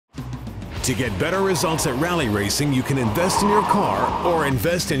To get better results at rally racing, you can invest in your car or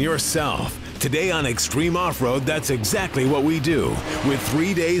invest in yourself. Today on Xtreme Off-Road, that's exactly what we do, with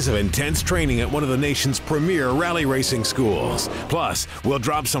 3 days of intense training at one of the nation's premier rally racing schools. Plus, we'll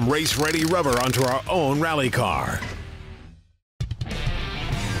drop some race-ready rubber onto our own rally car.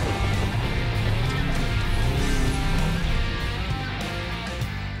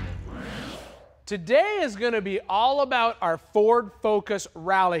 Today is going to be all about our Ford Focus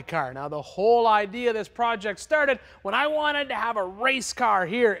rally car. Now, the whole idea of this project started when I wanted to have a race car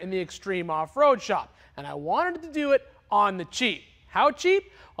here in the Xtreme Off-Road shop, and I wanted to do it on the cheap. How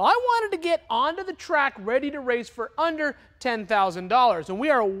cheap? Well, I wanted to get onto the track ready to race for under $10,000, and we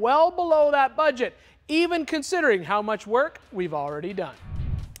are well below that budget, even considering how much work we've already done.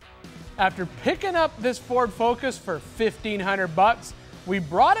 After picking up this Ford Focus for $1,500, we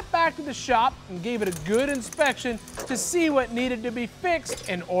brought it back to the shop and gave it a good inspection to see what needed to be fixed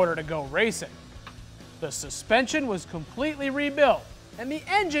in order to go racing. The suspension was completely rebuilt and the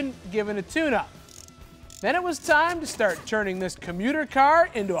engine given a tune-up. Then it was time to start turning this commuter car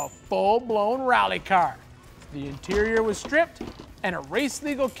into a full-blown rally car. The interior was stripped and a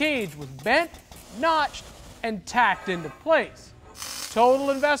race-legal cage was bent, notched, and tacked into place. Total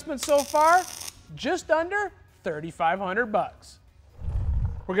investment so far, just under $3,500.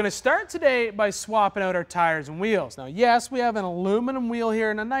 We're going to start today by swapping out our tires and wheels. Now, yes, we have an aluminum wheel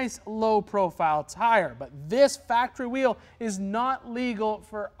here and a nice low-profile tire, but this factory wheel is not legal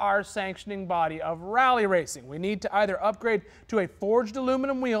for our sanctioning body of rally racing. We need to either upgrade to a forged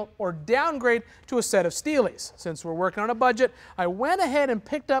aluminum wheel or downgrade to a set of steelies. Since we're working on a budget, I went ahead and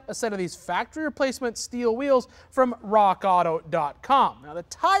picked up a set of these factory replacement steel wheels from rockauto.com. Now, the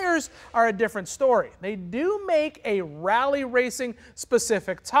tires are a different story. They do make a rally racing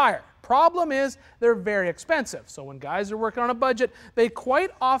specific tire. Problem is, they're very expensive. So when guys are working on a budget, they quite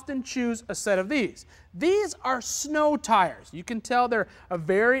often choose a set of these. These are snow tires. You can tell they're a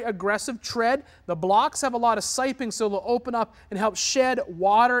very aggressive tread. The blocks have a lot of siping, so they'll open up and help shed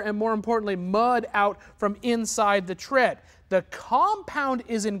water and, more importantly, mud out from inside the tread. The compound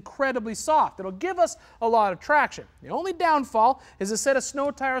is incredibly soft. It'll give us a lot of traction. The only downfall is a set of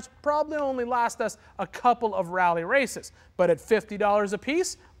snow tires probably only last us a couple of rally races. But at $50 a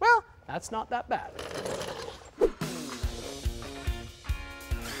piece, well, that's not that bad.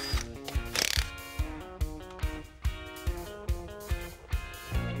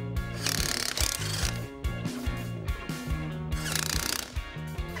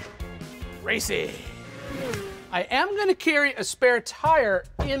 Racy. I am going to carry a spare tire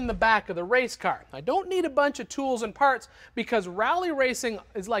in the back of the race car. I don't need a bunch of tools and parts because rally racing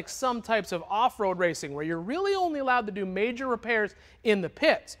is like some types of off-road racing where you're really only allowed to do major repairs in the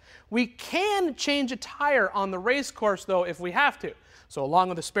pits. We can change a tire on the race course though if we have to. So along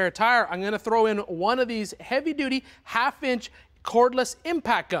with the spare tire, I'm going to throw in one of these heavy-duty half-inch cordless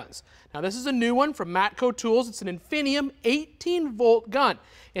impact guns. Now this is a new one from Matco Tools. It's an Infinium 18-volt gun.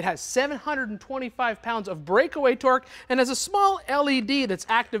 It has 725 pounds of breakaway torque and has a small LED that's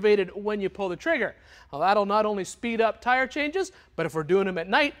activated when you pull the trigger. Now that'll not only speed up tire changes, but if we're doing them at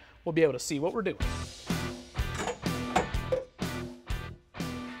night, we'll be able to see what we're doing.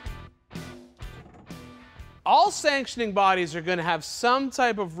 All sanctioning bodies are going to have some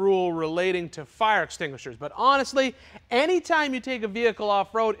type of rule relating to fire extinguishers, but honestly, anytime you take a vehicle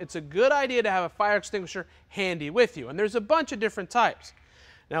off-road, it's a good idea to have a fire extinguisher handy with you, and there's a bunch of different types.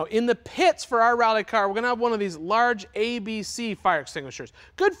 Now, in the pits for our rally car, we're going to have one of these large ABC fire extinguishers.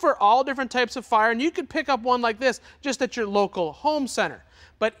 Good for all different types of fire, and you could pick up one like this just at your local home center.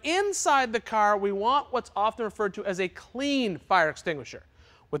 But inside the car, we want what's often referred to as a clean fire extinguisher.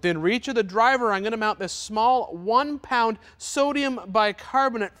 Within reach of the driver, I'm going to mount this small 1-pound sodium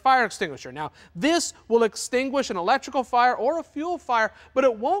bicarbonate fire extinguisher. Now, this will extinguish an electrical fire or a fuel fire, but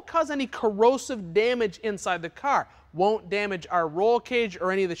it won't cause any corrosive damage inside the car. Won't damage our roll cage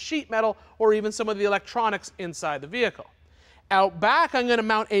or any of the sheet metal or even some of the electronics inside the vehicle. Out back, I'm going to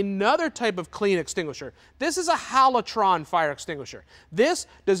mount another type of clean extinguisher. This is a halotron fire extinguisher. This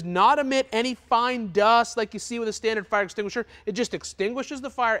does not emit any fine dust like you see with a standard fire extinguisher. It just extinguishes the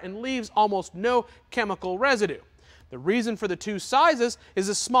fire and leaves almost no chemical residue. The reason for the two sizes is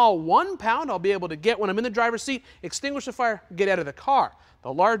a small 1 pound I'll be able to get when I'm in the driver's seat, extinguish the fire, get out of the car.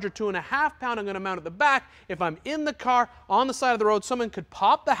 The larger 2.5 pound I'm going to mount at the back. If I'm in the car on the side of the road, someone could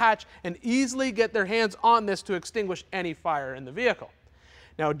pop the hatch and easily get their hands on this to extinguish any fire in the vehicle.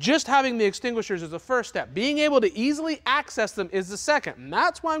 Now, just having the extinguishers is the first step. Being able to easily access them is the second, and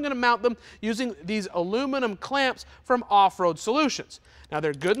that's why I'm going to mount them using these aluminum clamps from Off-Road Solutions. Now,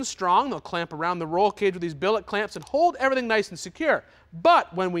 they're good and strong. They'll clamp around the roll cage with these billet clamps and hold everything nice and secure.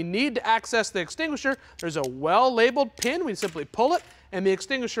 But when we need to access the extinguisher, there's a well-labeled pin. We simply pull it, and the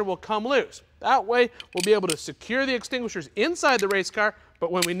extinguisher will come loose. That way, we'll be able to secure the extinguishers inside the race car,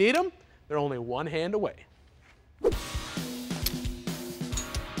 but when we need them, they're only one hand away.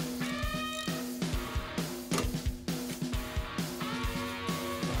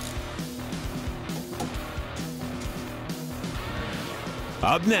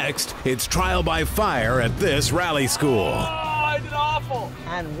 Up next, it's trial by fire at this rally school. Oh, I did awful.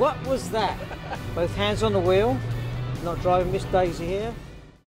 And what was that? Both hands on the wheel, not driving Miss Daisy here.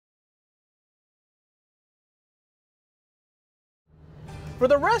 For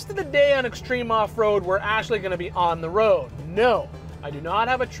the rest of the day on Xtreme Off-Road, we're actually going to be on the road. No, I do not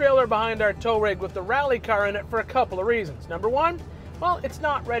have a trailer behind our tow rig with the rally car in it for a couple of reasons. Number one, well, it's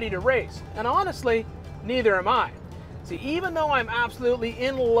not ready to race. And honestly, neither am I. See, even though I'm absolutely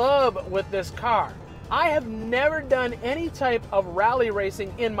in love with this car, I have never done any type of rally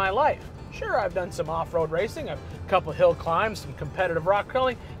racing in my life. Sure, I've done some off-road racing, a couple hill climbs, some competitive rock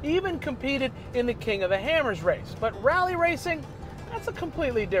crawling, even competed in the King of the Hammers race. But rally racing, that's a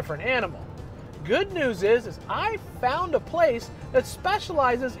completely different animal. Good news is I found a place that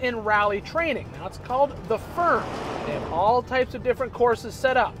specializes in rally training. Now, it's called The Firm. They have all types of different courses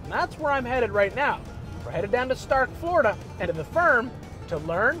set up, and that's where I'm headed right now. We're headed down to Stark, Florida, and to The Firm to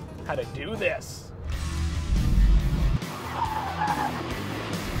learn how to do this.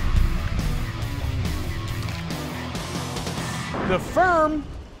 The Firm,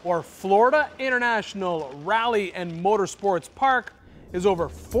 or Florida International Rally and Motorsports Park, is over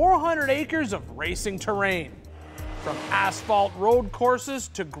 400 acres of racing terrain, from asphalt road courses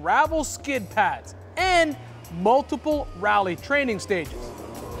to gravel skid pads and multiple rally training stages.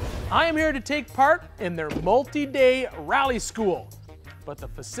 I am here to take part in their multi-day rally school, but the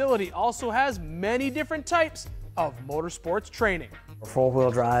facility also has many different types of motorsports training.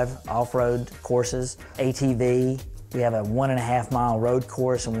 Four-wheel drive, off-road courses, ATV. We have a 1.5 mile road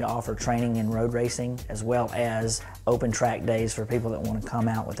course, and we offer training in road racing, as well as open track days for people that want to come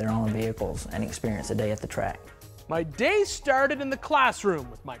out with their own vehicles and experience a day at the track. My day started in the classroom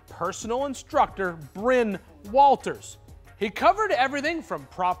with my personal instructor, Bryn Walters. He covered everything from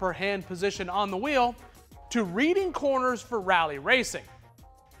proper hand position on the wheel to reading corners for rally racing.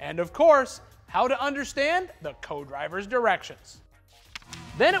 And of course, how to understand the co-driver's directions.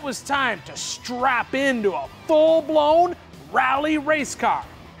 Then it was time to strap into a full-blown rally race car.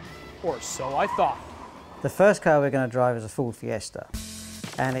 Or so I thought. The first car we're going to drive is a Ford Fiesta.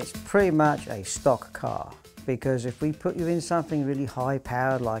 And it's pretty much a stock car. Because if we put you in something really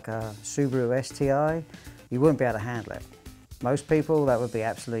high-powered like a Subaru STI, you wouldn't be able to handle it. Most people, that would be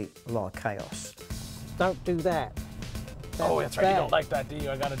absolute a lot of chaos. Don't do that. Oh, that's right. You don't like that, do you?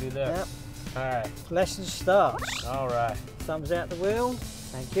 I got to do this. Yep. All right. Lesson starts. All right. Thumbs out the wheel.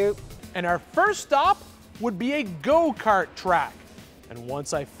 Thank you. And our first stop would be a go-kart track. And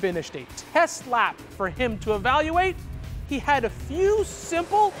once I finished a test lap for him to evaluate, he had a few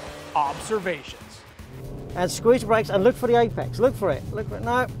simple observations. And squeeze the brakes and look for the apex. Look for it. Look for it.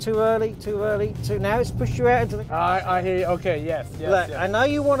 No, too early, too early. Now it's pushed you out into the... I hear you. Okay, yes. Look, yes. I know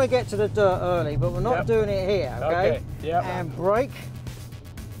you want to get to the dirt early, but we're not doing it here, okay? Yep. And brake.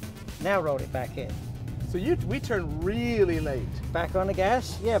 Now roll it back in. So we turn really late. Back on the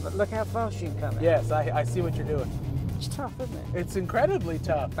gas? Yeah, but look how fast you can come in. Yes, I see what you're doing. It's tough, isn't it? It's incredibly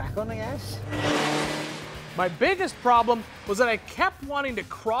tough. Back on the gas. My biggest problem was that I kept wanting to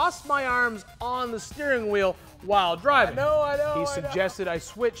cross my arms on the steering wheel while driving. I know. He suggested I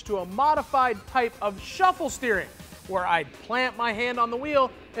switch to a modified type of shuffle steering, where I'd plant my hand on the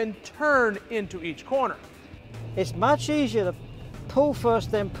wheel and turn into each corner. It's much easier to pull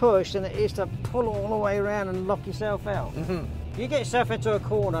first then push than it is to pull all the way around and lock yourself out. You get yourself into a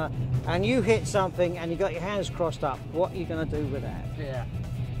corner and you hit something and you got your hands crossed up, what are you going to do with that? Yeah.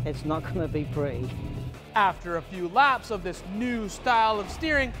 It's not going to be pretty. After a few laps of this new style of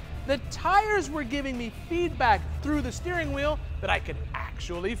steering, the tires were giving me feedback through the steering wheel that I could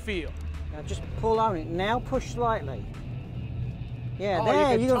actually feel. Now just pull on it. Now push slightly. Yeah, Oh,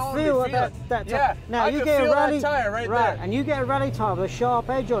 there you you can can feel totally feel that. Yeah, now I you can get feel a rally that tire right there. and you get a rally tire with a sharp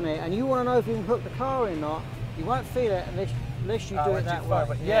edge on it, and you want to know if you can hook the car in or not. You won't feel it unless you do it that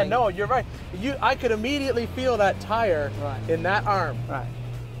way. Yeah, no, you're right. I could immediately feel that tire in that arm. Right.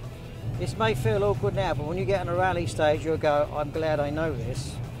 This may feel awkward now, but when you get on a rally stage, you'll go, I'm glad I know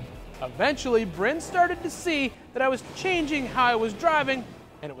this. Eventually, Bryn started to see that I was changing how I was driving,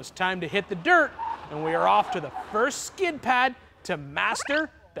 and it was time to hit the dirt, and we are off to the first skid pad to master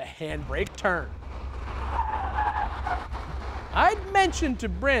the handbrake turn. I'd mentioned to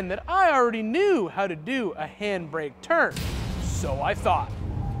Bryn that I already knew how to do a handbrake turn, so I thought.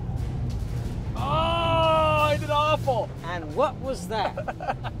 Oh, I did awful. And what was that?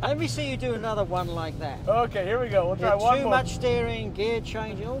 Let me see you do another one like that. Okay, here we go. We'll try one Too more. much steering, gear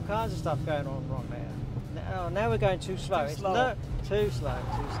changing, all kinds of stuff going on wrong there. Now we're going too slow. Too slow. No, too slow, too slow,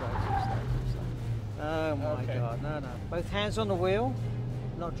 too slow, too slow. Oh my Okay. God, no. Both hands on the wheel.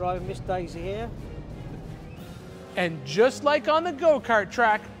 Not driving Miss Daisy here. And just like on the go-kart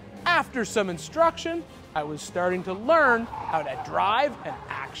track, after some instruction, I was starting to learn how to drive an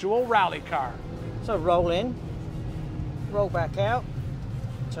actual rally car. So roll in, roll back out,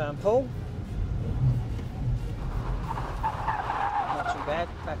 turn pull. Not too bad,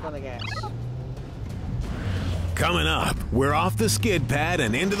 back on the gas. Coming up, we're off the skid pad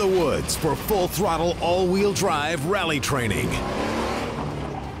and into the woods for full throttle all-wheel drive rally training.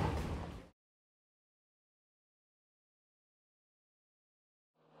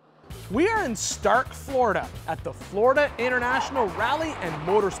 We are in Stark, Florida at the Florida International Rally and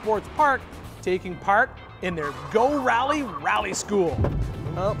Motorsports Park, taking part in their Go Rally Rally School.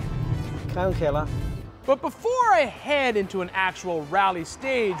 Oh, cone killer. But before I head into an actual rally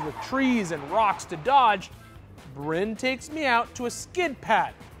stage with trees and rocks to dodge, Bryn takes me out to a skid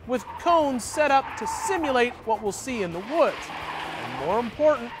pad with cones set up to simulate what we'll see in the woods. And more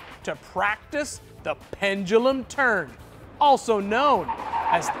important, to practice the pendulum turn, also known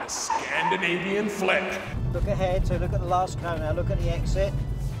as the Scandinavian flick. Look ahead, so look at the last cone now, look at the exit.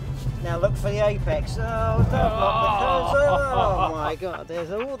 Now look for the apex. Oh, don't block the cones. Oh my God,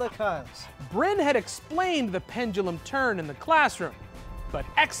 there's all the cones. Bryn had explained the pendulum turn in the classroom, but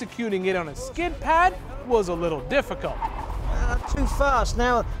executing it on a skid pad was a little difficult. Too fast.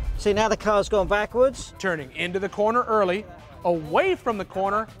 Now, see, now the car's gone backwards. Turning into the corner early, away from the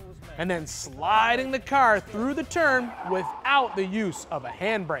corner, and then sliding the car through the turn without the use of a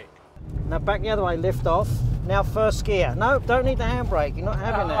handbrake. Now back the other way, lift off. Now first gear. No, don't need the handbrake. You're not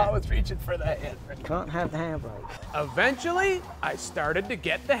having that. I was reaching for that handbrake. Can't have the handbrake. Eventually, I started to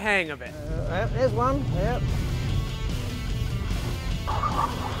get the hang of it. There's one. Yep.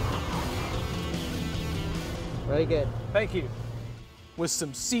 Very good. Thank you. With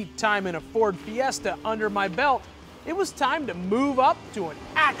some seat time in a Ford Fiesta under my belt, it was time to move up to an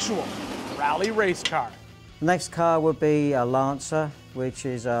actual rally race car. The next car would be a Lancer, which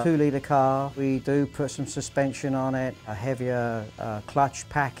is a 2-litre car. We do put some suspension on it, a heavier clutch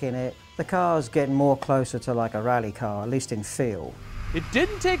pack in it. The car's getting more closer to like a rally car, at least in feel. It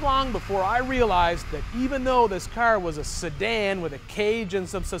didn't take long before I realized that even though this car was a sedan with a cage and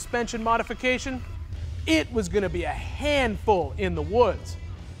some suspension modification, it was going to be a handful in the woods.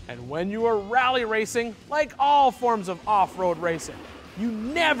 And when you are rally racing, like all forms of off-road racing, you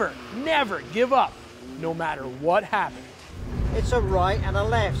never give up, no matter what happens. It's a right and a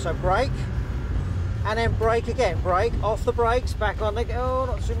left, so brake, and then brake again. Brake, off the brakes, back on the, oh,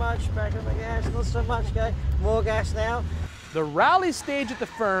 not too much, back on the gas, not so much, okay. More gas now. The rally stage at the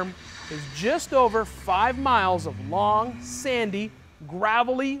firm is just over 5 miles of long, sandy,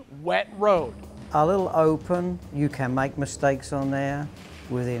 gravelly, wet road. A little open, you can make mistakes on there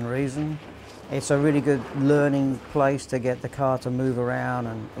within reason. It's a really good learning place to get the car to move around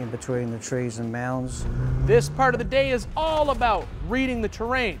and in between the trees and mounds. This part of the day is all about reading the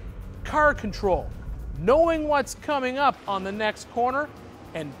terrain, car control, knowing what's coming up on the next corner,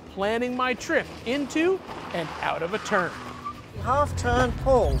 and planning my trip into and out of a turn. Half turn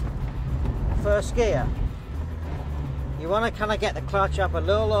pull, first gear. You want to kind of get the clutch up a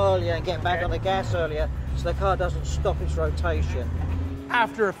little earlier and get back on the gas earlier so the car doesn't stop its rotation.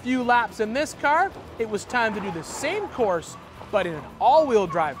 After a few laps in this car, it was time to do the same course, but in an all-wheel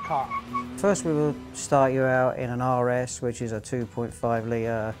drive car. First we will start you out in an RS, which is a 2.5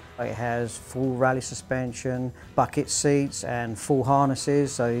 litre. It has full rally suspension, bucket seats and full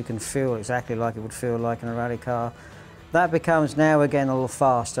harnesses, so you can feel exactly like it would feel like in a rally car. That becomes now again a little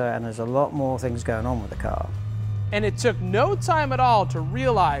faster, and there's a lot more things going on with the car. And it took no time at all to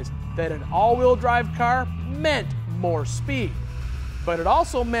realize that an all-wheel drive car meant more speed. But it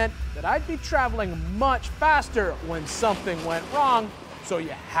also meant that I'd be traveling much faster when something went wrong, so you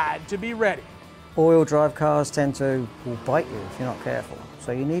had to be ready. All-wheel drive cars tend to bite you if you're not careful,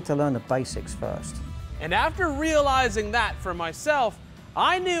 so you need to learn the basics first. And after realizing that for myself,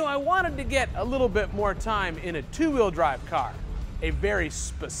 I knew I wanted to get a little bit more time in a two-wheel drive car, a very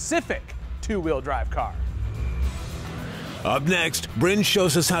specific two-wheel drive car. Up next, Bryn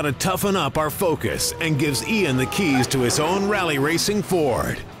shows us how to toughen up our Focus and gives Ian the keys to his own rally racing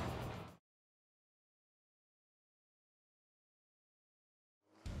Ford.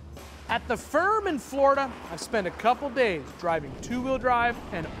 At the firm in Florida, I've spent a couple days driving two-wheel drive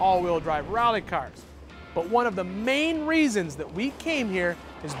and all-wheel drive rally cars. But one of the main reasons that we came here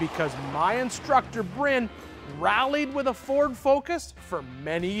is because my instructor, Bryn, rallied with a Ford Focus for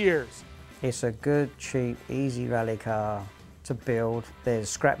many years. It's a good, cheap, easy rally car to build. There's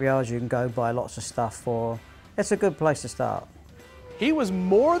scrap yards you can go buy lots of stuff for. It's a good place to start. He was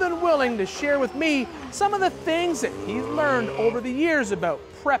more than willing to share with me some of the things that he's learned over the years about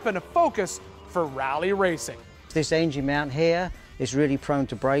prepping a Focus for rally racing. This engine mount here is really prone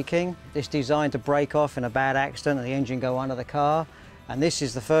to braking. It's designed to break off in a bad accident and the engine go under the car. And this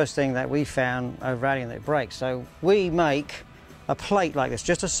is the first thing that we found over rallying that it breaks. So we make a plate like this,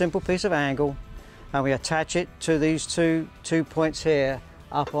 just a simple piece of angle, and we attach it to these two points here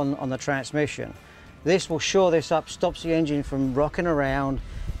up on the transmission. This will shore this up, stops the engine from rocking around,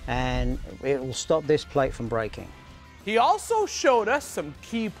 and it will stop this plate from breaking. He also showed us some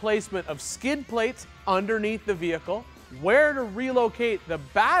key placement of skid plates underneath the vehicle, where to relocate the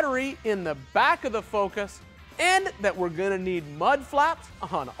battery in the back of the Focus, and that we're gonna need mud flaps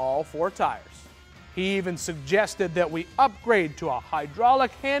on all 4 tires. He even suggested that we upgrade to a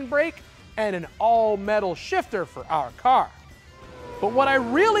hydraulic handbrake and an all-metal shifter for our car. But what I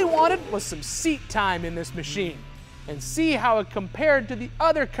really wanted was some seat time in this machine and see how it compared to the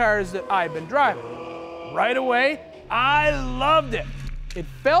other cars that I've been driving. Right away, I loved it. It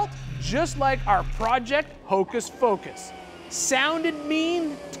felt just like our project Hocus Focus. Sounded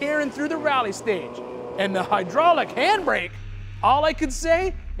mean, tearing through the rally stage. And the hydraulic handbrake, all I could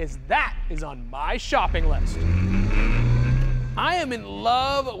say is that is on my shopping list. I am in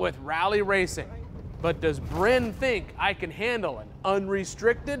love with rally racing, but does Bryn think I can handle an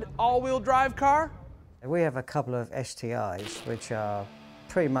unrestricted all-wheel drive car? We have a couple of STIs, which are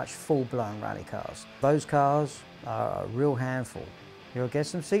pretty much full-blown rally cars. Those cars are a real handful. You'll get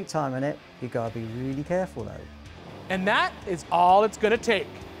some seat time in it, you gotta be really careful though. And that is all it's gonna take.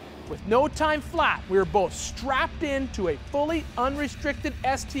 With no time flat, we were both strapped into a fully unrestricted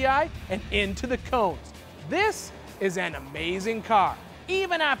STI and into the cones. This is an amazing car.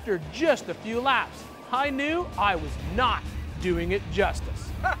 Even after just a few laps, I knew I was not doing it justice.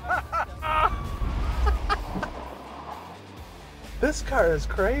 This car is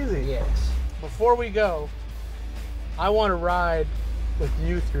crazy. Yes. Before we go, I want to ride with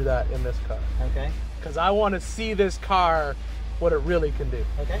you through that in this car. Okay. Because I want to see this car, what it really can do.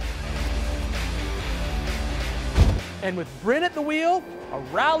 Okay. And with Bryn at the wheel, a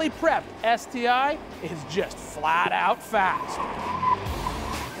rally prepped STI is just flat out fast.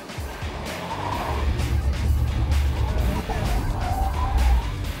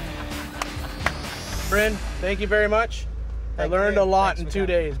 Bryn, thank you very much. I learned a lot in 2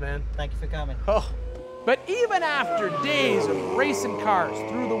 days, man. Thank you for coming. Oh. But even after days of racing cars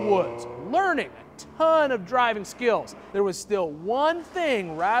through the woods, learning a ton of driving skills, there was still one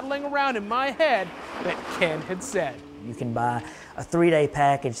thing rattling around in my head that Ken had said. You can buy a 3-day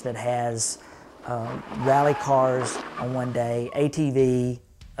package that has rally cars on one day, ATV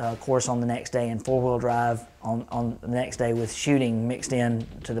course on the next day, and 4-wheel drive on the next day with shooting mixed in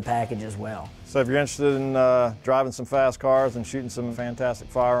to the package as well. So if you're interested in driving some fast cars and shooting some fantastic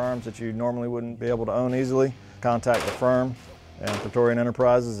firearms that you normally wouldn't be able to own easily, contact the firm and Praetorian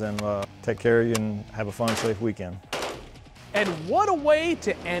Enterprises, and take care of you and have a fun, safe weekend. And what a way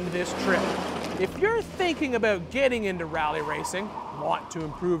to end this trip. If you're thinking about getting into rally racing, want to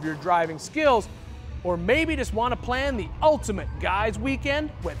improve your driving skills, or maybe just want to plan the ultimate guys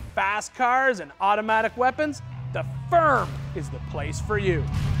weekend with fast cars and automatic weapons, the firm is the place for you.